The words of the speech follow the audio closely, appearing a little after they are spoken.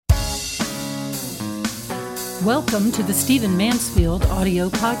Welcome to the Stephen Mansfield audio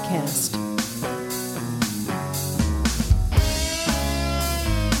podcast.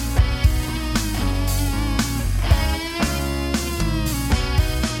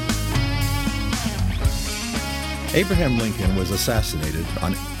 Abraham Lincoln was assassinated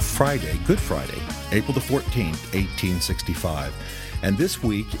on Friday, Good Friday, April the 14th, 1865. And this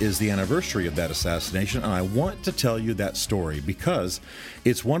week is the anniversary of that assassination, and I want to tell you that story because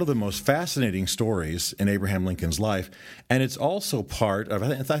it's one of the most fascinating stories in Abraham Lincoln's life, and it's also part of,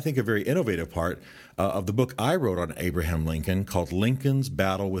 I think, a very innovative part of the book I wrote on Abraham Lincoln called Lincoln's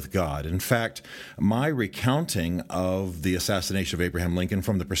Battle with God. In fact, my recounting of the assassination of Abraham Lincoln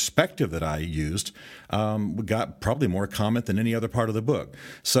from the perspective that I used got probably more comment than any other part of the book.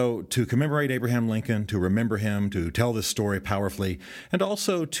 So to commemorate Abraham Lincoln, to remember him, to tell this story powerfully, and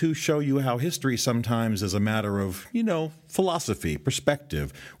also to show you how history sometimes is a matter of, philosophy,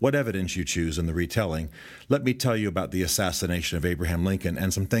 perspective, what evidence you choose in the retelling, let me tell you about the assassination of Abraham Lincoln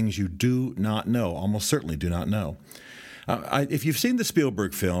and some things you do not know, almost certainly do not know. If you've seen the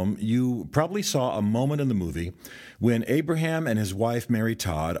Spielberg film, you probably saw a moment in the movie when Abraham and his wife, Mary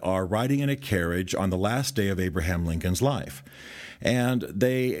Todd, are riding in a carriage on the last day of Abraham Lincoln's life. And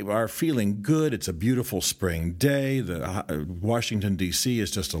they are feeling good. It's a beautiful spring day. Washington, D.C. is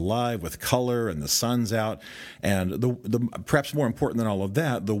just alive with color, and the sun's out. And perhaps more important than all of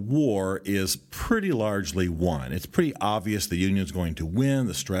that, the war is pretty largely won. It's pretty obvious the Union's going to win.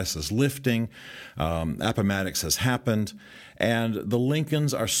 The stress is lifting. Appomattox has happened. And the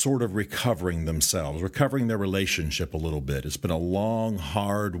Lincolns are sort of recovering themselves, recovering their relationship a little bit. It's been a long,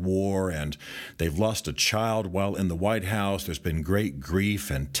 hard war, and they've lost a child while in the White House. There's been great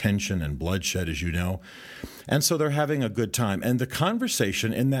grief and tension and bloodshed, as you know. And so they're having a good time. And the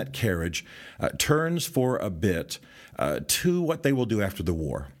conversation in that carriage turns for a bit to what they will do after the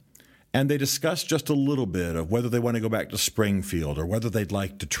war. And they discuss just a little bit of whether they want to go back to Springfield or whether they'd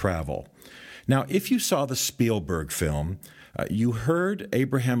like to travel. Now, if you saw the Spielberg film, you heard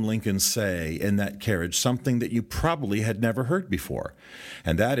Abraham Lincoln say in that carriage something that you probably had never heard before,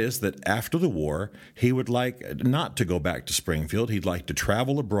 and that is that after the war, he would like not to go back to Springfield. He'd like to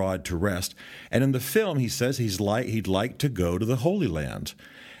travel abroad to rest, and in the film, he says he'd like to go to the Holy Land.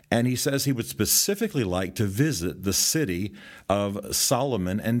 And he says he would specifically like to visit the city of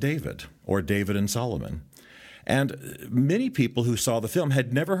Solomon and David, or David and Solomon. And many people who saw the film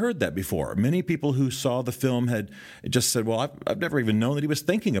had never heard that before. Many people who saw the film had just said, well, I've never even known that he was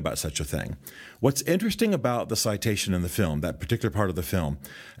thinking about such a thing. What's interesting about the citation in the film, that particular part of the film,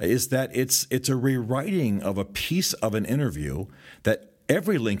 is that it's a rewriting of a piece of an interview that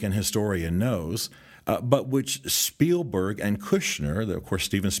every Lincoln historian knows, but which Spielberg and Kushner, of course,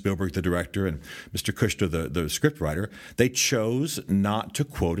 Steven Spielberg, the director, and Mr. Kushner, the scriptwriter, they chose not to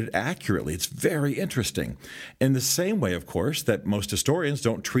quote it accurately. It's very interesting. In the same way, of course, that most historians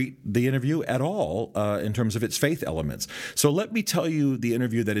don't treat the interview at all in terms of its faith elements. So let me tell you the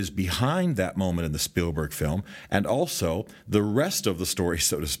interview that is behind that moment in the Spielberg film, and also the rest of the story,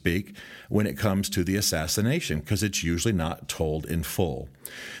 so to speak, when it comes to the assassination, because it's usually not told in full.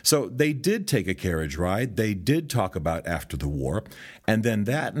 So they did take a carriage ride. They did talk about after the war. And then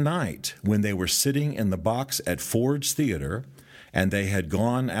that night, when they were sitting in the box at Ford's Theater, and they had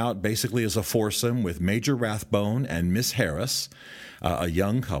gone out basically as a foursome with Major Rathbone and Miss Harris, a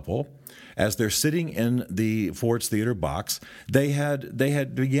young couple, as they're sitting in the Ford's Theater box, they had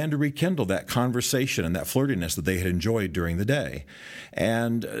began to rekindle that conversation and that flirtiness that they had enjoyed during the day.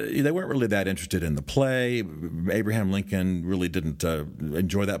 And they weren't really that interested in the play. Abraham Lincoln really didn't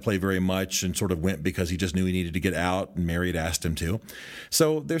enjoy that play very much and sort of went because he just knew he needed to get out, and Mary had asked him to.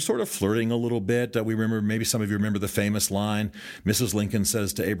 So they're sort of flirting a little bit. We remember, maybe some of you remember the famous line, Mrs. Lincoln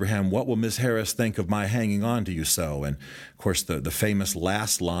says to Abraham, "What will Miss Harris think of my hanging on to you so?" And of course, the famous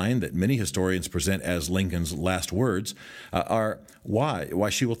last line that many historians present as Lincoln's last words are, why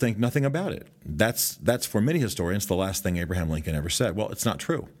she will think nothing about it. That's for many historians the last thing Abraham Lincoln ever said. Well, it's not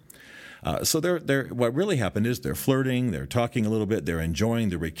true. So what really happened is they're flirting, they're talking a little bit, they're enjoying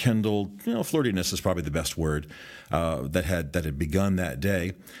the rekindled, flirtiness is probably the best word that had begun that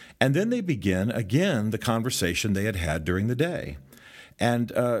day. And then they begin again the conversation they had had during the day.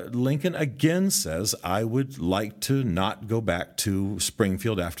 And Lincoln again says, I would like to not go back to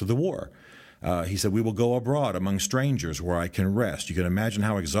Springfield after the war. He said, we will go abroad among strangers where I can rest. You can imagine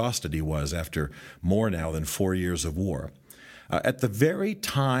how exhausted he was after more now than 4 years of war. At the very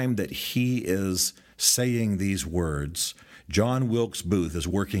time that he is saying these words, John Wilkes Booth is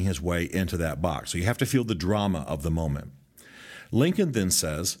working his way into that box. So you have to feel the drama of the moment. Lincoln then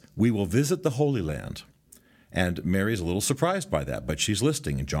says, we will visit the Holy Land. And Mary's a little surprised by that, but she's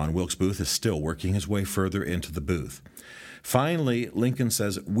listening, and John Wilkes Booth is still working his way further into the booth. Finally, Lincoln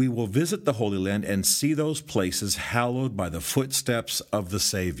says, "We will visit the Holy Land and see those places hallowed by the footsteps of the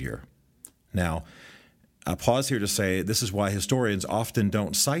Savior." Now, I pause here to say this is why historians often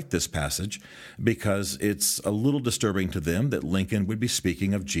don't cite this passage, because it's a little disturbing to them that Lincoln would be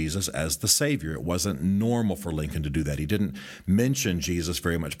speaking of Jesus as the Savior. It wasn't normal for Lincoln to do that. He didn't mention Jesus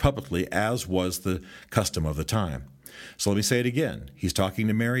very much publicly, as was the custom of the time. So let me say it again. He's talking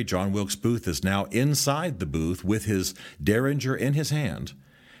to Mary. John Wilkes Booth is now inside the booth with his derringer in his hand.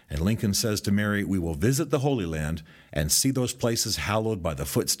 And Lincoln says to Mary, "We will visit the Holy Land and see those places hallowed by the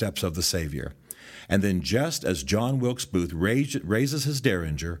footsteps of the Savior." And then just as John Wilkes Booth raises his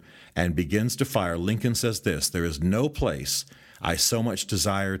derringer and begins to fire, Lincoln says this, "There is no place I so much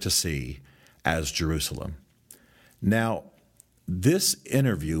desire to see as Jerusalem." Now, this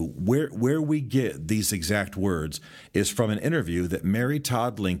interview, where we get these exact words, is from an interview that Mary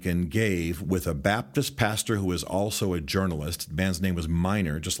Todd Lincoln gave with a Baptist pastor who was also a journalist. The man's name was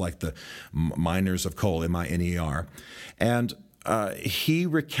Miner, just like the miners of coal, M-I-N-E-R. And he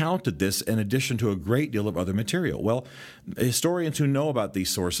recounted this in addition to a great deal of other material. Well, historians who know about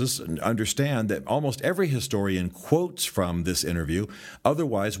these sources understand that almost every historian quotes from this interview.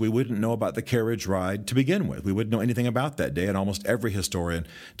 Otherwise, we wouldn't know about the carriage ride to begin with. We wouldn't know anything about that day, and almost every historian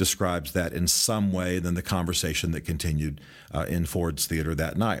describes that in some way than the conversation that continued in Ford's Theater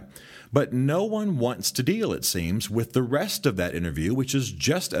that night. But no one wants to deal, it seems, with the rest of that interview, which is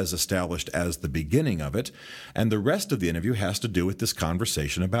just as established as the beginning of it. And the rest of the interview has to do with this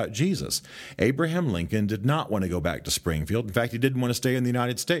conversation about Jesus. Abraham Lincoln did not want to go back to Springfield. In fact, he didn't want to stay in the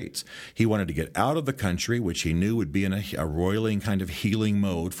United States. He wanted to get out of the country, which he knew would be in a roiling kind of healing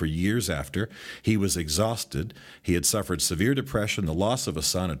mode for years after. He was exhausted. He had suffered severe depression, the loss of a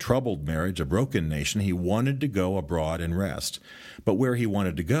son, a troubled marriage, a broken nation. He wanted to go abroad and rest. But where he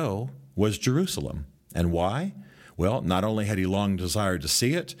wanted to go was Jerusalem. And why? Well, not only had he long desired to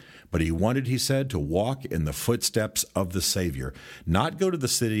see it, but he wanted, he said, to walk in the footsteps of the Savior. Not go to the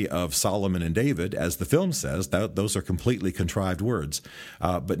city of Solomon and David, as the film says. Those are completely contrived words.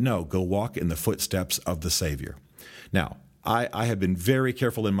 But no, go walk in the footsteps of the Savior. Now, I have been very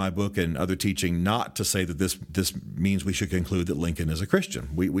careful in my book and other teaching not to say that this means we should conclude that Lincoln is a Christian.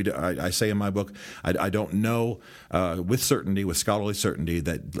 I say in my book, I don't know with certainty, with scholarly certainty,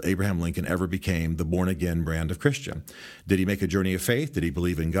 that Abraham Lincoln ever became the born-again brand of Christian. Did he make a journey of faith? Did he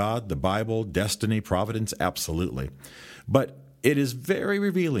believe in God, the Bible, destiny, providence? Absolutely. But it is very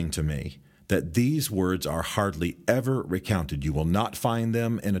revealing to me that these words are hardly ever recounted. You will not find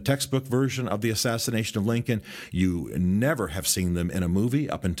them in a textbook version of the Assassination of Lincoln. You never have seen them in a movie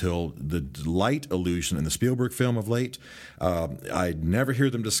up until the light allusion in the Spielberg film of late. I never hear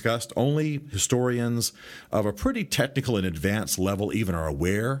them discussed. Only historians of a pretty technical and advanced level even are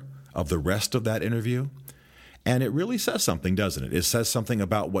aware of the rest of that interview. And it really says something, doesn't it? It says something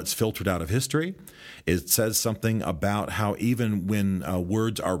about what's filtered out of history. It says something about how even when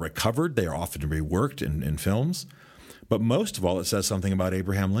words are recovered, they are often reworked in films. But most of all, it says something about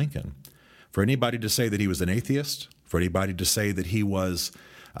Abraham Lincoln. For anybody to say that he was an atheist, for anybody to say that he was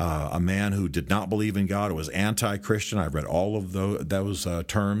a man who did not believe in God or was anti-Christian, I've read all of those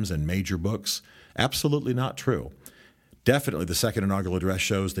terms in major books, absolutely not true. Definitely, the second inaugural address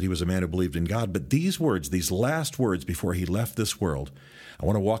shows that he was a man who believed in God. But these words, these last words before he left this world, I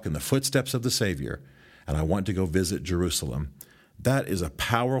want to walk in the footsteps of the Savior, and I want to go visit Jerusalem. That is a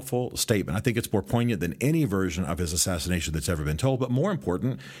powerful statement. I think it's more poignant than any version of his assassination that's ever been told. But more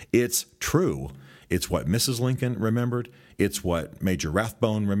important, it's true. It's what Mrs. Lincoln remembered. It's what Major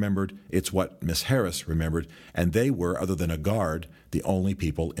Rathbone remembered. It's what Miss Harris remembered. And they were, other than a guard, the only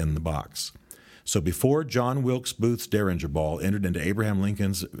people in the box. So before John Wilkes Booth's Derringer ball entered into Abraham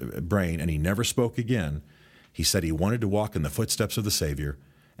Lincoln's brain and he never spoke again, he said he wanted to walk in the footsteps of the Savior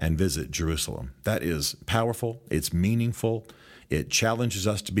and visit Jerusalem. That is powerful. It's meaningful. It challenges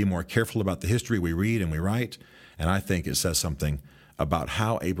us to be more careful about the history we read and we write. And I think it says something about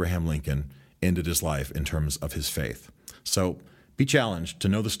how Abraham Lincoln ended his life in terms of his faith. So be challenged to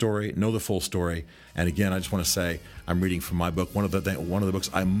know the story, know the full story. And again, I just want to say I'm reading from my book, one of the books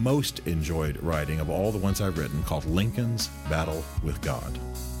I most enjoyed writing of all the ones I've written, called Lincoln's Battle with God.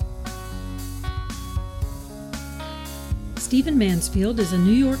 Stephen Mansfield is a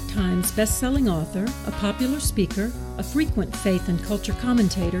New York Times best-selling author, a popular speaker, a frequent faith and culture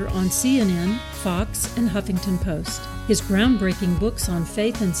commentator on CNN, Fox, and Huffington Post. His groundbreaking books on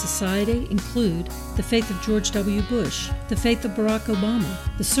faith and society include The Faith of George W. Bush, The Faith of Barack Obama,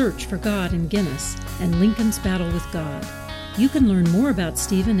 The Search for God in Guinness, and Lincoln's Battle with God. You can learn more about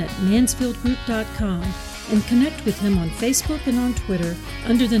Stephen at mansfieldgroup.com and connect with him on Facebook and on Twitter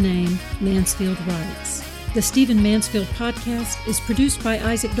under the name Mansfield Writes. The Stephen Mansfield podcast is produced by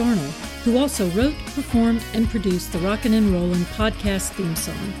Isaac Darnell, who also wrote, performed, and produced the Rockin' and Rollin' podcast theme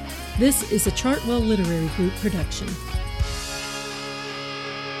song. This is a Chartwell Literary Group production.